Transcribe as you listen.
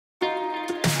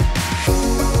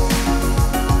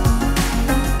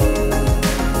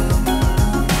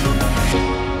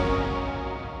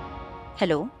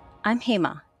Hello, I'm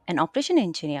Hema, an operation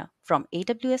engineer from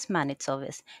AWS Managed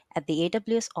Service at the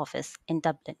AWS office in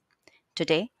Dublin.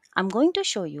 Today, I'm going to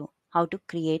show you how to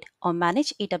create or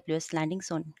manage AWS Landing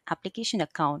Zone application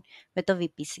account with a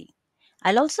VPC.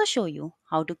 I'll also show you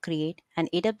how to create an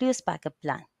AWS backup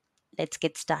plan. Let's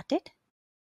get started.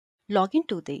 Log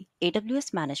into the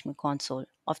AWS Management Console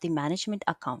of the management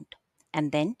account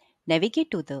and then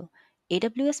navigate to the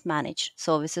AWS Managed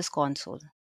Services console.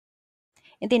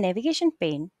 In the navigation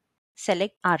pane,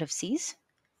 select RFCs,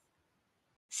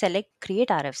 select Create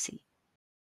RFC,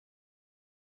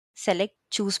 select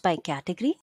Choose by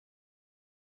Category.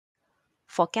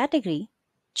 For category,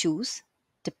 choose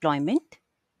Deployment.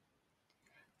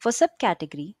 For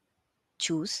subcategory,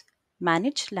 choose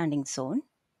Manage Landing Zone.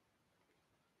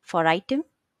 For item,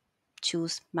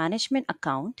 choose Management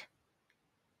Account.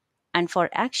 And for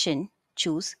action,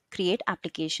 choose Create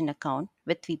Application Account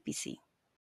with VPC.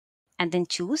 And then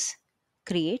choose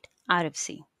Create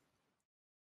RFC.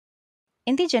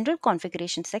 In the General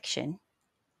Configuration section,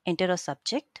 enter a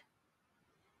subject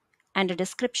and a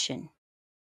description.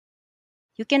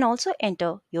 You can also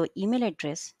enter your email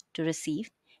address to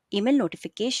receive email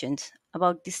notifications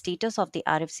about the status of the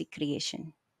RFC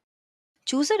creation.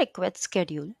 Choose a request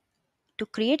schedule. To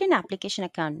create an application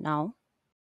account now,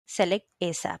 select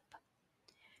ASAP.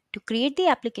 To create the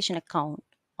application account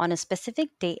on a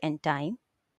specific day and time,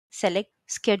 select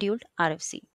Scheduled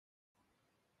RFC.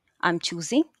 I'm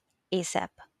choosing ASAP.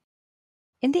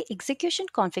 In the Execution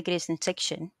Configuration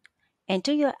section,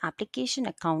 enter your application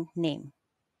account name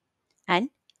and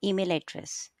email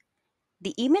address.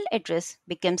 The email address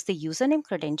becomes the username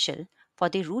credential for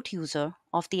the root user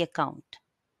of the account.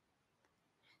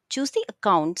 Choose the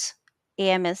account's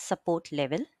AMS support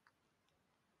level.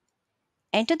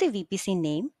 Enter the VPC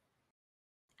name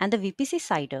and the VPC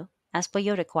CIDR as per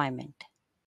your requirement.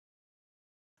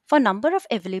 For number of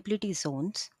availability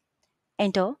zones,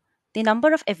 enter the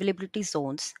number of availability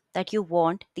zones that you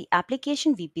want the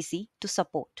application VPC to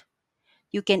support.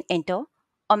 You can enter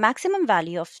a maximum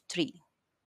value of 3.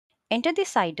 Enter the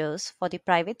CIDRs for the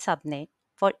private subnet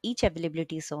for each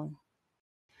availability zone.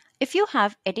 If you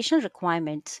have additional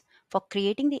requirements for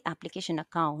creating the application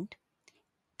account,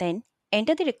 then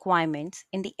enter the requirements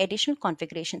in the additional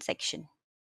configuration section.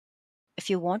 If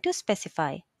you want to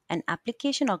specify an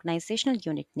application organizational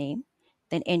unit name,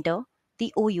 then enter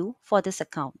the OU for this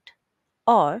account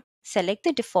or select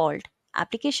the default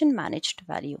application managed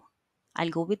value. I'll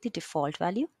go with the default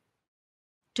value.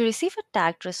 To receive a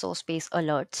tagged resource-based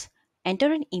alerts,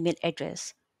 enter an email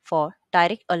address for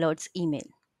direct alerts email.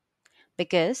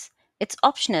 Because it's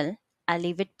optional, I'll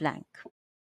leave it blank.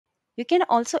 You can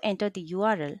also enter the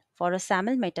URL for a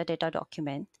SAML metadata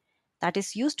document that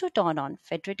is used to turn on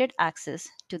federated access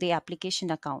to the application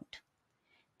account.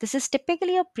 This is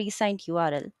typically a pre-signed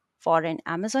URL for an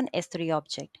Amazon S3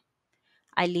 object.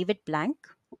 I leave it blank.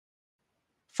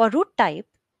 For root type,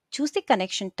 choose the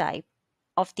connection type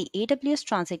of the AWS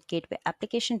Transit Gateway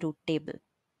application route table.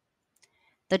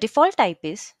 The default type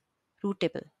is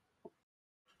routable.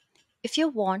 If you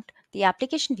want the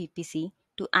application VPC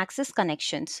to access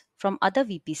connections from other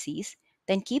VPCs,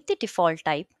 then keep the default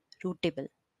type routable.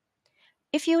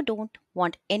 If you don't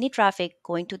want any traffic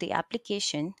going to the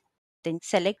application, then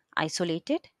select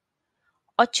Isolated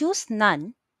or choose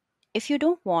None if you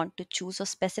don't want to choose a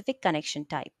specific connection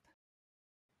type.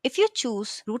 If you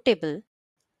choose Routable,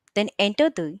 then enter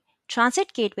the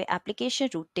Transit Gateway Application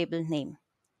Route Table name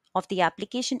of the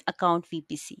application account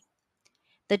VPC.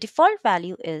 The default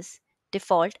value is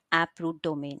default app root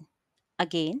domain.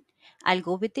 Again, I'll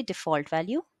go with the default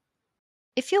value.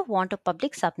 If you want a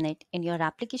public subnet in your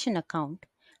application account,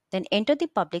 then enter the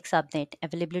public subnet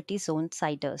availability zone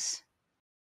CIDRs.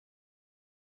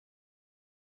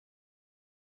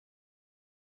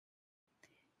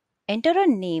 Enter a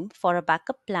name for a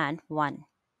backup plan 1.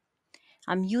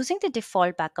 I'm using the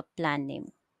default backup plan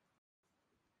name.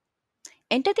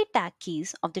 Enter the tag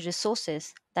keys of the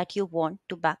resources that you want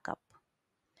to backup.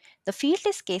 The field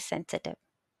is case sensitive,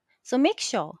 so make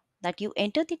sure that you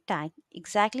enter the tag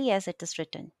exactly as it is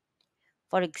written.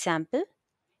 For example,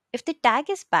 if the tag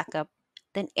is backup,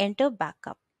 then enter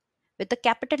backup with the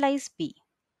capitalized B.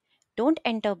 Don't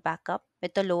enter backup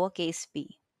with the lowercase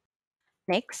b.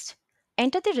 Next,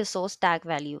 enter the resource tag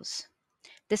values.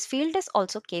 This field is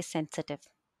also case sensitive.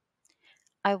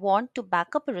 I want to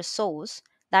backup a resource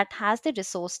that has the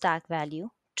resource tag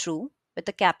value true with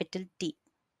a capital T.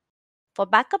 For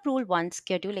backup rule 1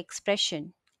 schedule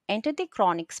expression, enter the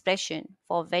cron expression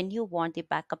for when you want the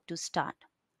backup to start.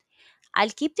 I'll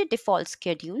keep the default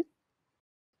schedule.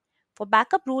 For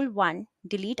backup rule 1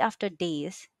 delete after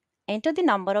days, enter the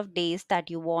number of days that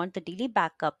you want the daily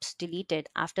backups deleted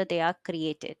after they are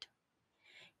created.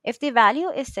 If the value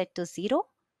is set to 0,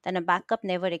 then a backup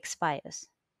never expires.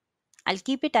 I'll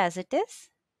keep it as it is.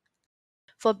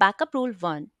 For backup rule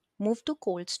 1, move to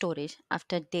cold storage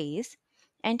after days.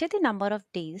 Enter the number of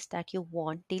days that you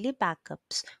want daily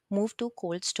backups move to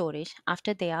cold storage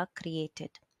after they are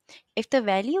created. If the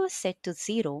value is set to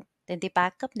 0, then the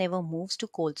backup never moves to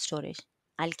cold storage.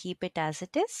 I'll keep it as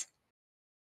it is.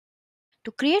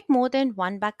 To create more than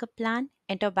one backup plan,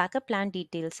 enter backup plan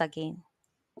details again.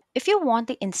 If you want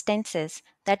the instances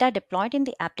that are deployed in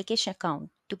the application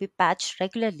account to be patched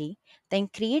regularly, then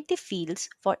create the fields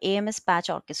for AMS Patch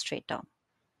Orchestrator.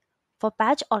 For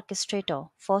Patch Orchestrator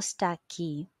first tag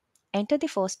key, enter the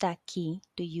first tag key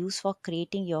to use for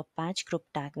creating your patch group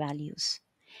tag values.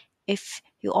 If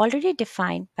you already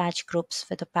define patch groups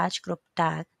with a patch group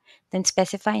tag, then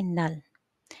specify null.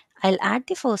 I'll add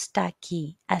the first tag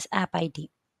key as app ID.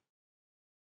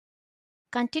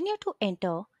 Continue to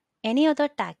enter any other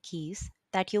tag keys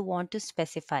that you want to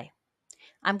specify.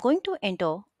 I'm going to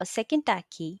enter a second tag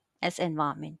key as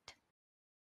environment.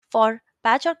 For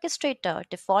Patch Orchestrator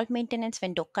default maintenance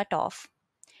window cutoff,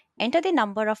 enter the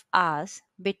number of hours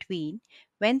between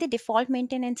when the default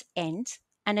maintenance ends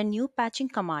and a new patching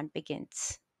command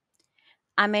begins.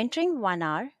 I'm entering 1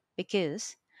 hour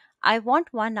because I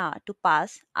want 1 hour to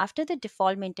pass after the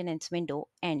default maintenance window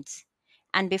ends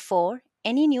and before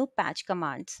any new patch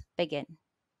commands begin.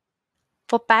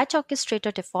 For Patch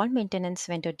Orchestrator default maintenance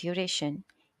window duration,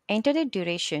 enter the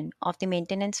duration of the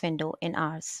maintenance window in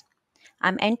hours.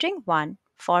 I'm entering 1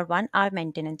 for 1 hour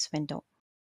maintenance window.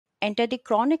 Enter the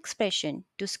cron expression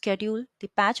to schedule the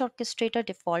Patch Orchestrator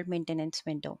default maintenance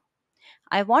window.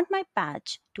 I want my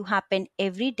patch to happen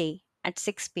every day at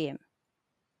 6 p.m.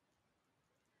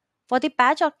 For the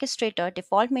Patch Orchestrator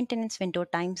default maintenance window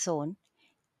time zone,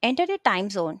 enter the time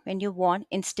zone when you want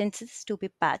instances to be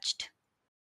patched.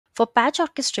 For Patch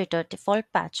Orchestrator default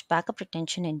patch backup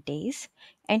retention in days,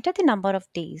 enter the number of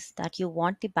days that you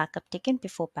want the backup taken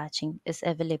before patching is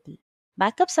available.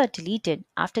 Backups are deleted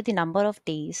after the number of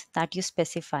days that you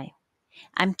specify.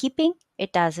 I'm keeping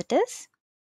it as it is.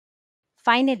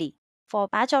 Finally, for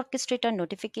Patch Orchestrator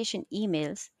notification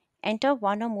emails, enter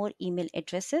one or more email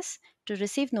addresses to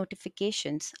receive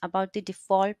notifications about the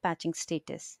default patching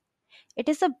status. It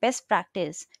is a best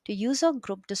practice to use a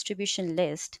group distribution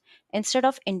list instead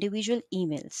of individual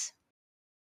emails.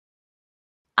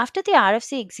 After the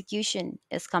RFC execution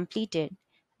is completed,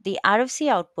 the RFC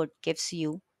output gives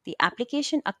you the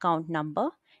application account number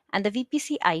and the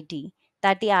VPC ID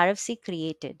that the RFC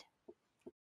created.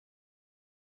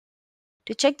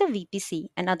 To check the VPC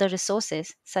and other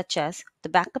resources such as the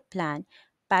backup plan,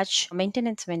 patch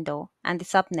maintenance window, and the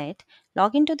subnet,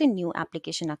 log into the new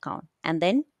application account and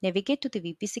then navigate to the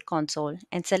VPC console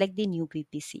and select the new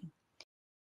VPC.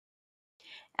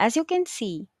 As you can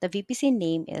see, the VPC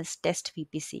name is test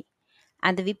VPC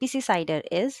and the VPC CIDR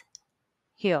is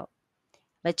here,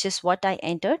 which is what I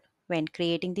entered when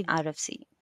creating the RFC.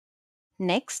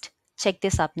 Next, check the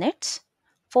subnets.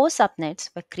 4 subnets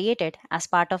were created as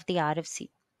part of the RFC.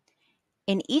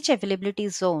 In each availability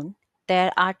zone,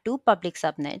 there are 2 public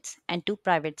subnets and 2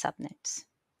 private subnets.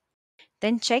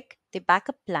 Then check the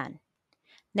backup plan.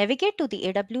 Navigate to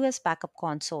the AWS backup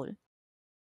console.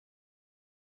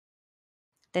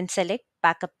 Then select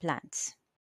backup plans.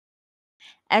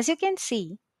 As you can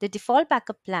see, the default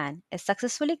backup plan is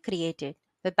successfully created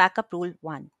with backup rule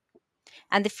 1.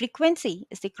 And the frequency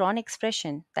is the cron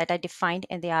expression that I defined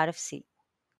in the RFC.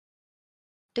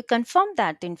 To confirm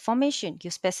that the information you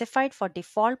specified for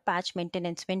default patch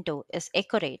maintenance window is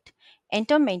accurate,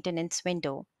 enter maintenance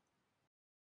window.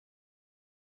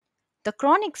 The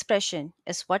cron expression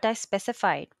is what I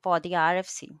specified for the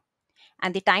RFC,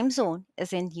 and the time zone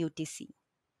is in UTC.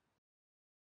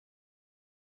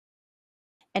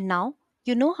 And now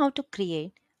you know how to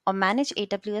create or manage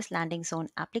AWS Landing Zone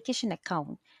application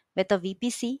account with a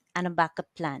VPC and a backup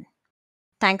plan.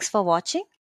 Thanks for watching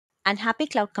and happy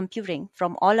cloud computing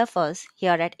from all of us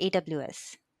here at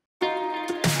AWS.